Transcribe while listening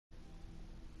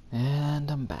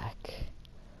I'm back.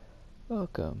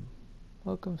 Welcome.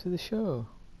 Welcome to the show.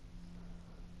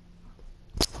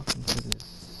 Welcome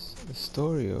to the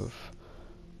story of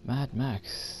Mad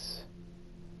Max.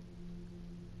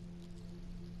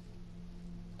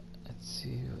 Let's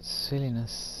see what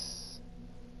silliness.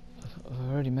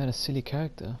 I've already met a silly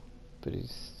character, but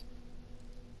he's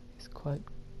quite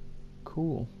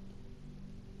cool.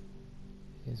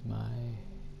 He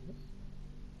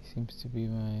seems to be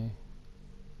my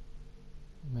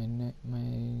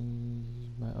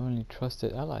only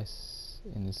trusted allies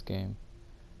in this game.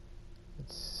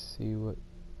 Let's see what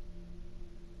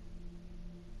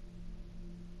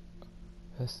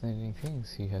fascinating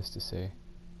things he has to say.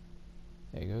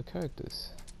 There you go, characters.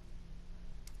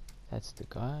 That's the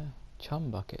guy,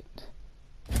 Chum Bucket.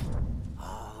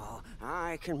 Oh,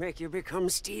 I can make you become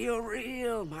steel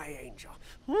real, my angel.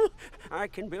 I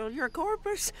can build your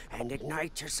corpus and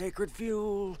ignite your sacred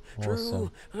fuel.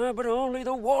 Awesome. True, but only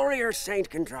the warrior saint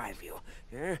can drive you.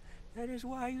 That is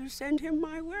why you send him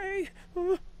my way.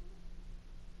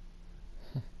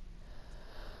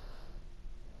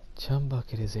 Chum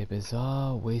Bucket is a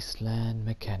bizarre wasteland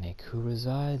mechanic who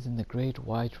resides in the Great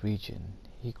White Region.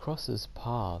 He crosses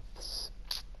paths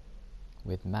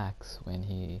with Max when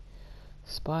he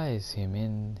spies him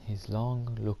in his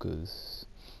long lookers,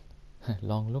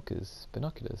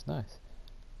 binoculars, nice.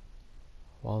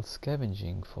 While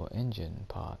scavenging for engine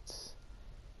parts,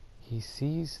 he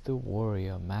sees the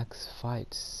warrior Max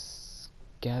fights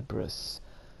Scabrous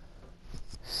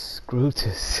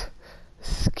Scrotus.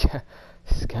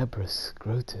 Scabrous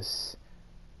Scrotus.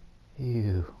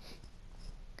 Ew.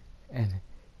 And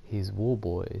his war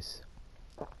boys.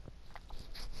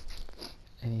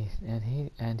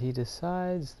 And he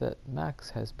decides that Max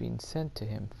has been sent to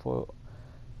him for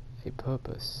a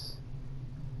purpose.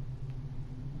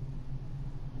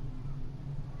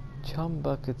 Chum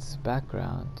Bucket's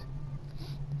background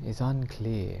is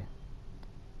unclear.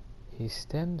 He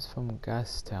stems from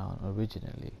Gastown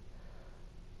originally,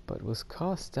 but was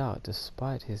cast out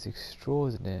despite his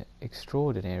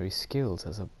extraordinary skills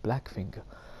as a Blackfinger.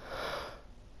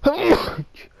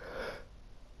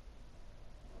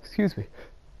 Excuse me.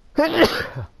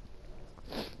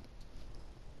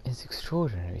 His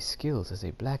extraordinary skills as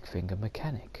a Blackfinger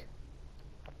mechanic.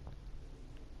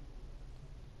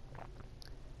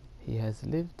 He has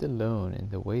lived alone in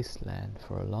the wasteland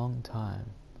for a long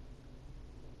time,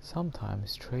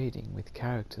 sometimes trading with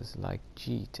characters like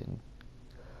Jeet and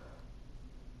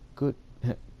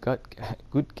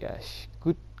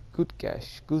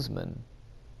Guzman.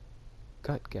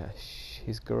 Gutgash.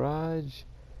 His garage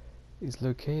is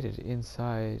located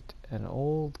inside an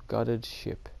old gutted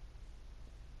ship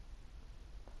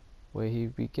where he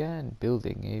began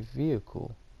building a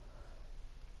vehicle.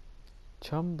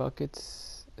 Chum Bucket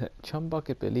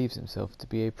believes himself to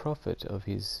be a prophet of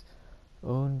his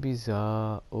own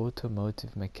bizarre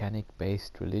automotive mechanic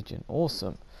based religion.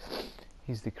 Awesome.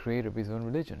 He's the creator of his own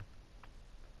religion.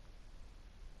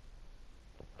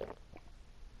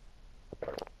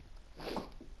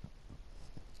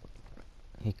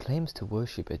 He claims to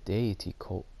worship a deity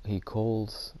he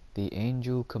calls the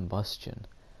Angel Combustion,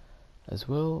 as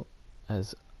well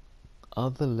as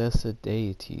other lesser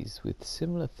deities with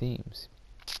similar themes.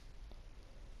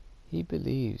 He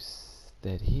believes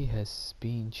that he has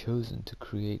been chosen to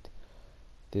create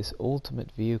this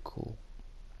ultimate vehicle,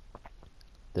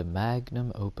 the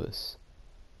magnum opus,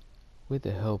 with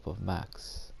the help of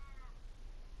Max,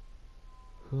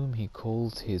 whom he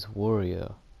calls his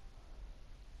warrior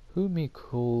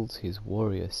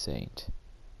saint,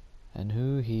 and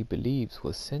who he believes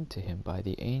was sent to him by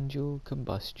the Angel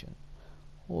Combustion.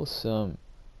 Awesome.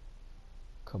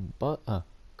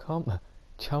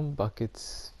 Chum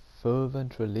Bucket's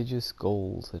fervent religious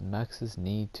goals and Max's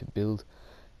need to build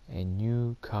a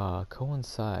new car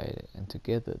coincide, and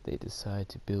together they decide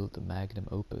to build the magnum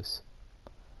opus.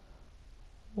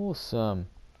 Awesome.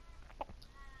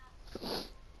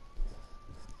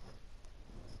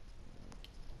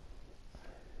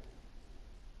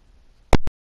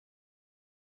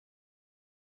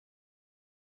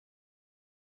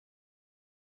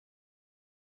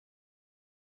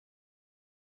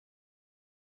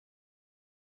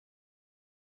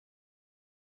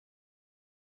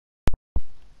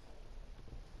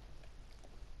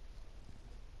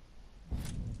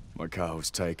 My car was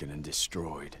taken and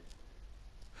destroyed.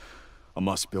 I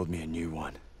must build me a new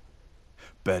one.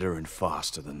 Better and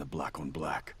faster than the black on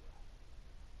black.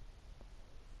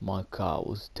 My car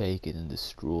was taken and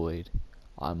destroyed.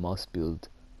 I must build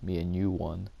me a new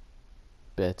one.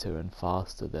 Better and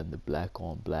faster than the black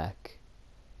on black.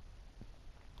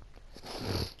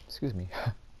 Excuse me.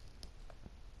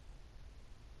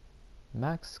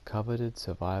 Mac's coveted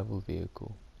survival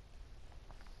vehicle.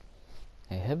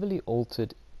 A heavily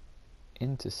altered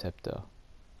Interceptor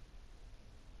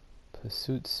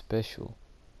Pursuit Special.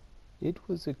 It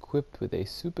was equipped with a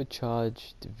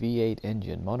supercharged V8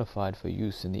 engine modified for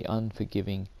use in the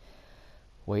unforgiving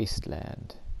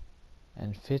wasteland,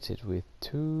 and fitted with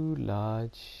 2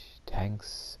 large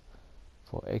tanks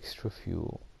for extra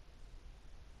fuel.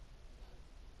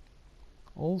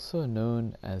 Also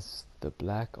known as the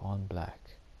Black on Black.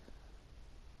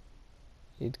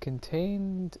 It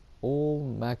contained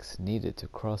all Max needed to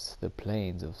cross the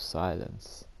plains of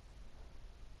silence.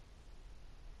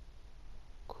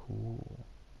 Cool.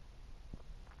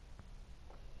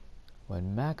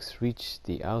 When Max reached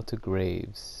the outer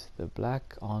graves, the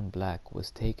Black on Black was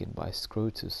taken by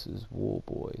Scrotus's war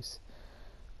boys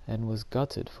and was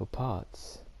gutted for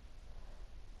parts.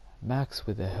 Max,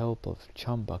 with the help of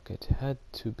Chumbucket, had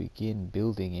to begin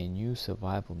building a new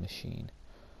survival machine,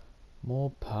 more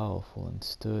powerful and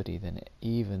sturdy than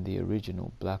even the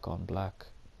original Black on Black.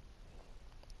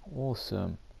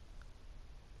 Awesome.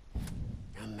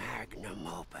 The magnum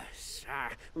opus.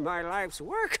 My life's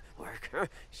work.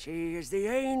 She is the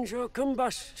angel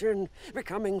combustion,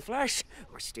 becoming flesh,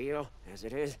 or steel, as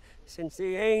it is. Since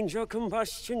the angel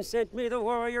combustion sent me the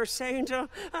warrior saint,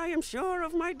 I am sure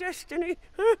of my destiny.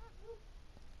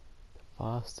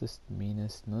 Fastest,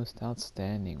 meanest, most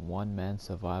outstanding one-man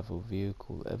survival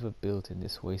vehicle ever built in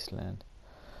this wasteland.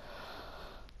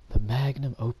 The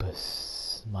magnum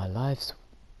opus, my life's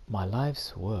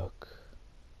work.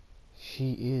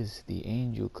 She is the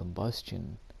angel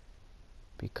combustion,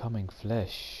 becoming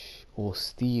flesh, or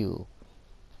steel,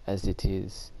 as it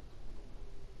is.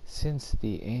 Since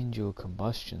the angel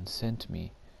combustion sent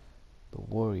me, the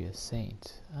warrior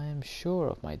saint, I am sure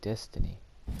of my destiny.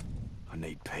 I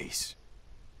need peace.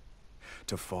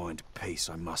 To find peace,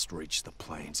 I must reach the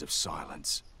plains of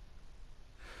silence.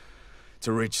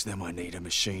 To reach them, I need a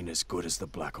machine as good as the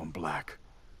Black on Black.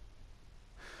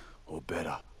 Or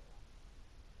better.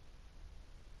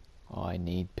 I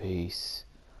need peace.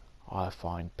 I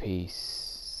find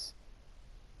peace.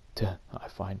 To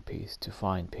find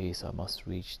peace, I must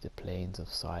reach the plains of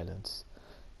silence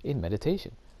in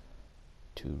meditation.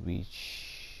 To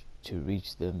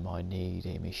reach them, I need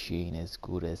a machine as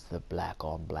good as the Black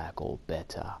on Black or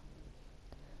better.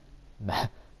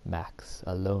 Max,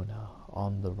 a loner,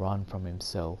 on the run from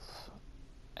himself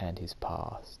and his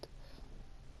past.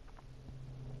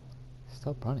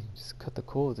 Stop running, just cut the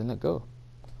cords and let go.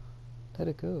 Let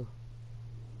it go.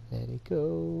 Let it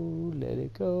go, let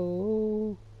it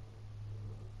go.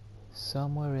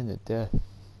 Somewhere in the death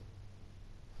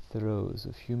throes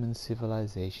of human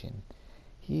civilization,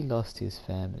 he lost his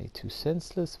family to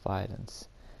senseless violence.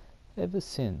 Ever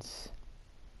since,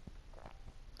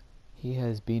 he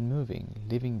has been moving,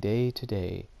 living day to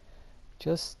day,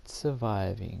 just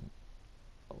surviving,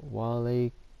 while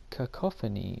a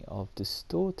cacophony of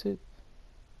distorted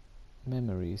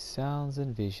memories, sounds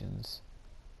and visions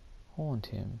haunt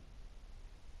him.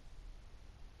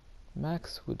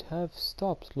 Max would have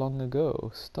stopped long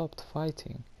ago, stopped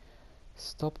fighting,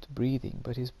 stopped breathing,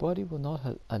 but his body will not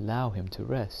allow him to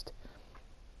rest.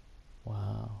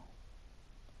 Wow.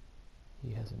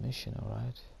 He has a mission,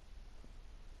 alright.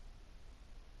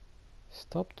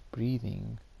 Stopped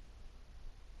breathing.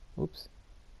 Oops.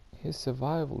 His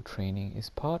survival training is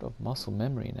part of muscle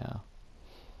memory now.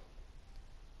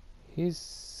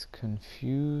 His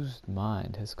confused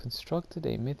mind has constructed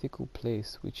a mythical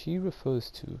place which he refers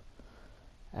to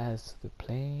as the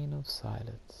Plain of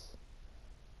Silence,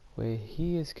 where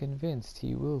he is convinced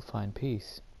he will find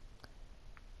peace,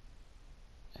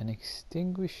 an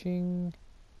extinguishing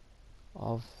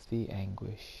of the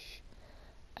anguish,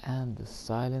 and the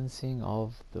silencing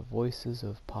of the voices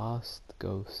of past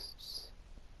ghosts.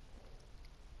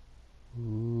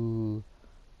 Ooh,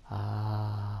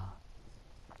 ah.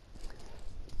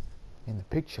 In the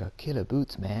picture, killer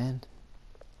boots, man.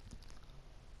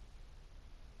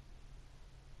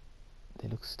 They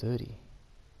look sturdy.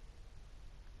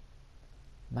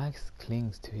 Max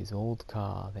clings to his old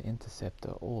car, the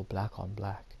Interceptor, all black on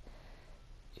black.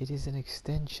 It is an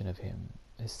extension of him,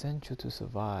 essential to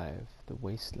survive the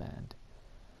wasteland.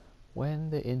 When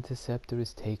the Interceptor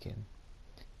is taken,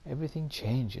 everything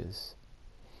changes.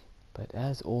 But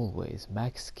as always,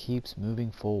 Max keeps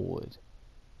moving forward.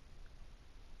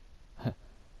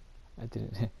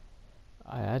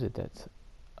 I added that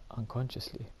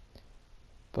unconsciously.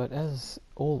 But as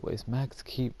always, Max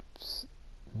keeps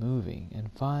moving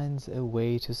and finds a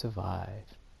way to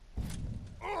survive.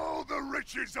 All the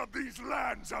riches of these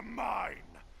lands are mine!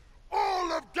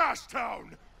 All of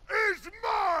Gastown is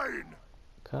mine!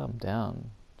 Calm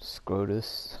down,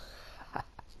 Scrotus.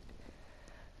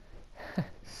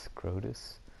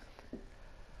 Scrotus.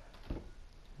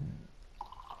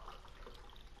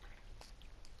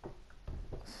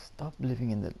 Stop living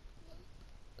in the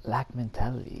lack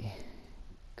mentality.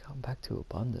 Come back to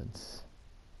abundance.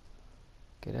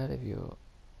 Get out of your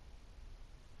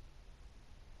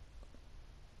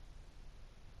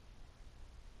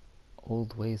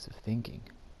old ways of thinking.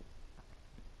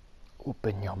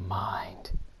 Open your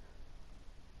mind.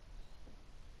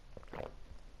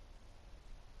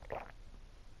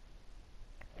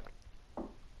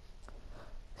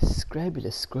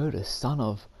 Scrabulus Scrotus, son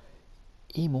of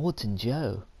Immortan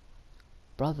Joe,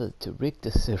 brother to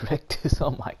Rictus Erectus.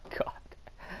 Oh my god.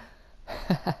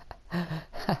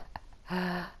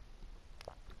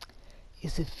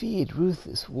 Is a feared,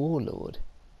 ruthless warlord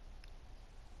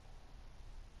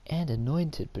and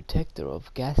anointed protector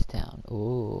of Gastown.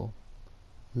 Oh.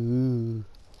 Ooh.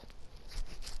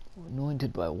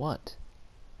 Anointed by what?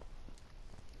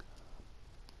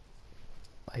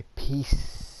 By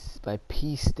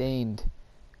pea-stained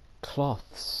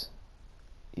cloths.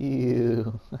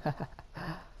 Ew.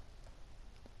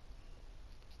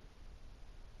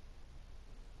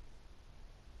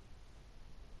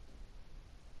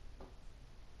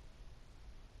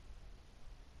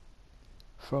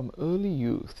 From early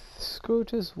youth,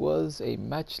 Scrotus was a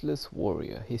matchless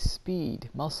warrior. His speed,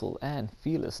 muscle, and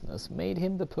fearlessness made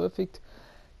him the perfect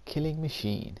killing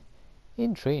machine.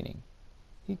 In training,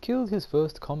 he killed his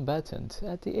first combatant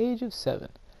at the age of 7.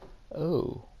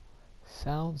 Oh,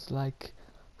 sounds like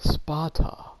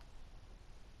Sparta.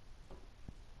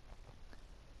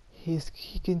 He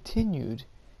continued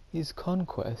his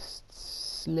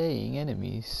conquests, slaying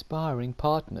enemies, sparring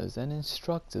partners, and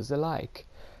instructors alike.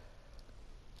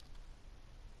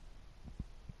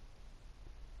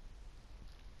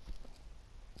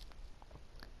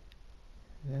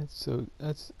 That's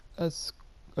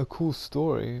a cool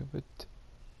story, but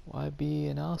why be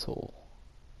an asshole?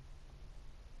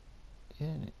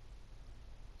 Yeah.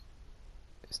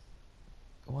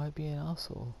 Why be an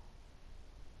asshole?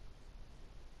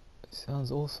 It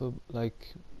sounds also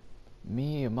like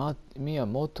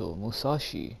Miyamoto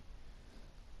Musashi,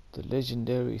 the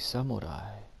legendary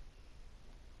samurai,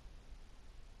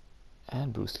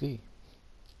 and Bruce Lee.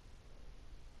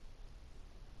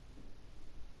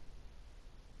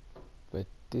 But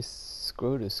this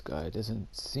Scrotus guy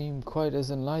doesn't seem quite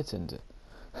as enlightened.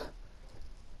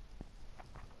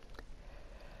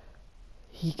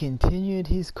 He continued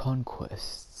his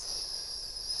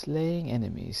conquests, slaying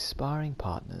enemies, sparring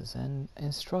partners, and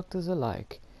instructors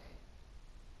alike.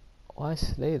 Why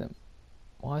slay them?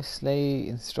 Why slay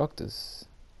instructors?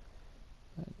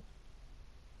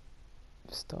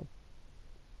 Stop.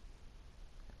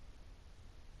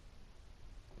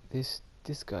 This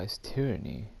guy's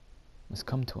tyranny must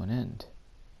come to an end.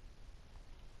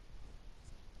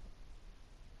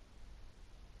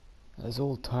 As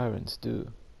all tyrants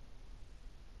do.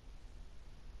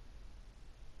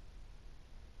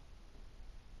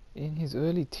 In his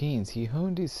early teens, he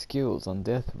honed his skills on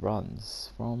death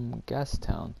runs from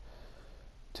Gastown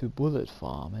to Bullet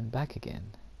Farm and back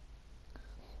again.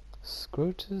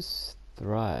 Scrotus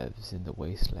thrives in the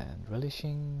wasteland,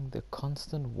 relishing the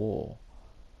constant war,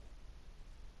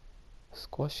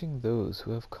 squashing those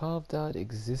who have carved out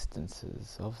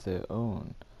existences of their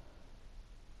own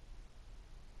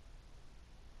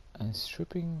and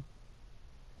stripping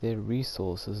their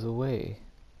resources away.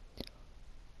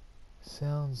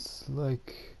 Sounds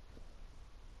like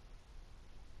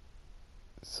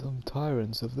some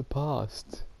tyrants of the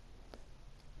past,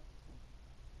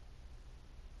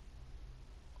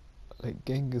 like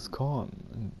Genghis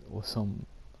Khan or some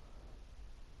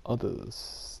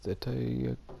others that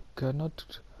I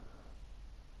cannot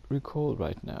recall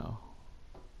right now.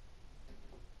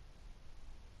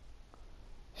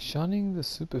 Shunning the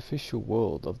superficial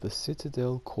world of the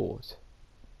Citadel Court.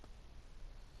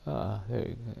 Ah, there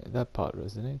you go. That part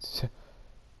resonates.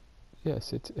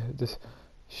 Yes,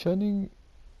 shunning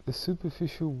the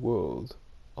superficial world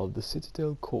of the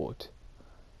Citadel Court.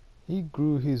 He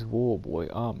grew his war boy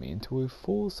army into a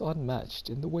force unmatched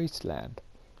in the wasteland.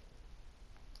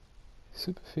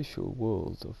 Superficial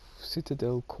world of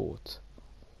Citadel Court.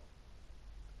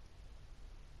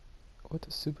 What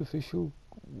a superficial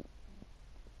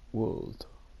world.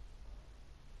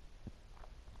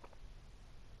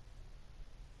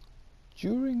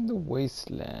 During the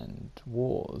Wasteland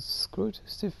Wars,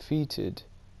 Scrotus defeated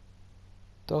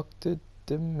Dr.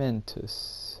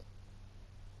 Dementus,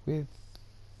 with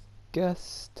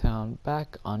Gastown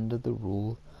back under the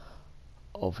rule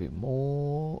of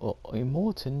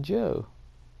Immortan Joe.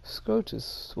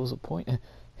 Scrotus was appointed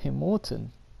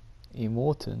Immortan.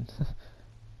 Immortan.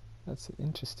 That's an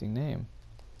interesting name.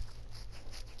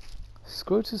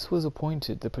 Scrotus was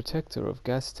appointed the protector of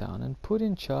Gastown and put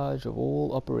in charge of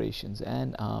all operations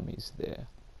and armies there.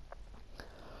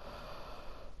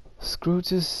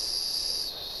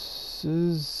 Scrotus's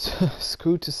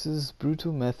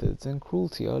brutal methods and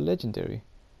cruelty are legendary.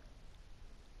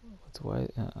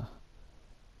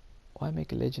 Why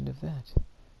make a legend of that?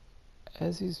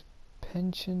 As his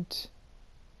penchant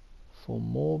for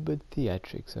morbid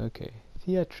theatrics. Okay,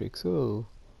 theatrics. Oh,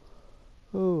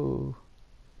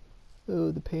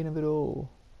 the pain of it all.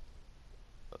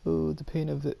 Oh, the pain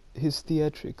of his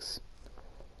theatrics.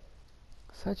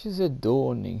 Such as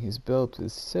adorning his belt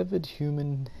with severed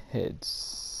human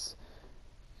heads,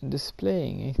 and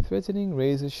displaying a threatening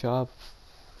razor-sharp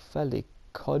phallic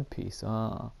codpiece.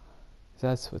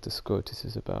 That's what the Scrotus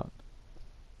is about.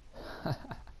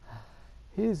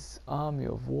 His army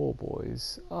of war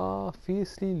boys are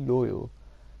fiercely loyal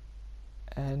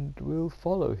and will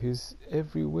follow his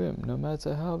every whim, no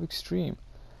matter how extreme.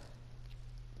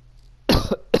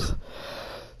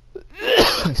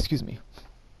 Excuse me.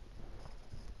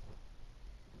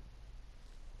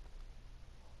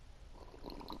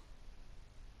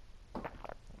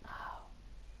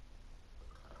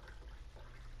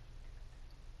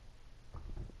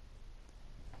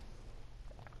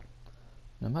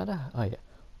 No matter,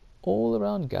 all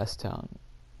around Gastown,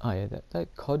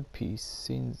 that codpiece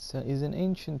is an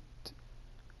ancient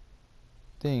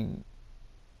thing.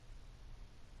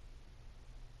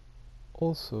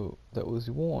 Also, that was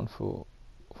worn for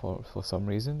some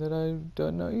reason that I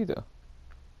don't know either.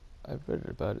 I've read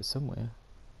about it somewhere,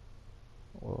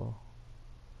 or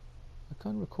I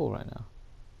can't recall right now.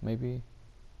 Maybe.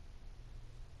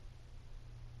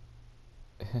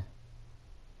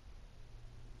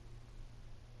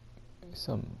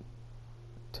 Some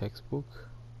textbook.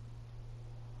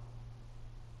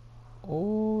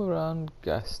 All around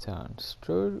Gastown,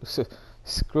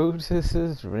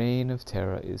 Scrotus's reign of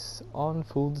terror is on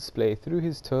full display through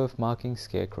his turf-marking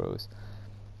scarecrows,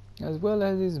 as well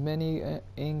as his many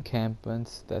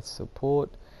encampments that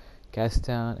support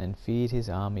Gastown and feed his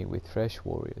army with fresh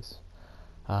warriors.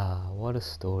 What a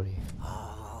story.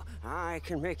 Oh, I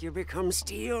can make you become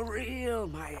steel real,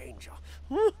 my angel.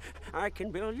 I can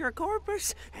build your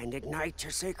corpus and ignite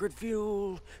your sacred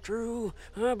fuel. True,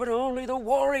 but only the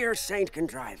warrior saint can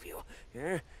drive you.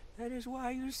 Yeah, that is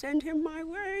why you send him my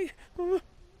way.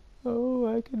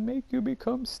 Oh, I can make you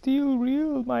become steel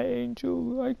real, my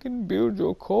angel. I can build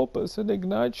your corpus and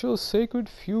ignite your sacred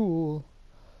fuel.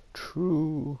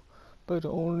 True, but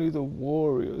only the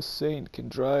warrior saint can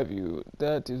drive you.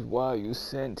 That is why you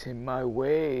sent him my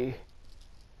way.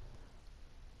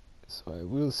 So I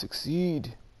will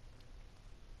succeed.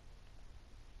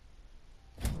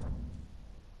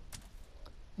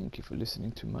 Thank you for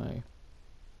listening to my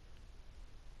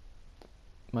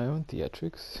own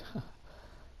theatrics.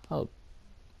 I'll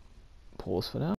pause for now.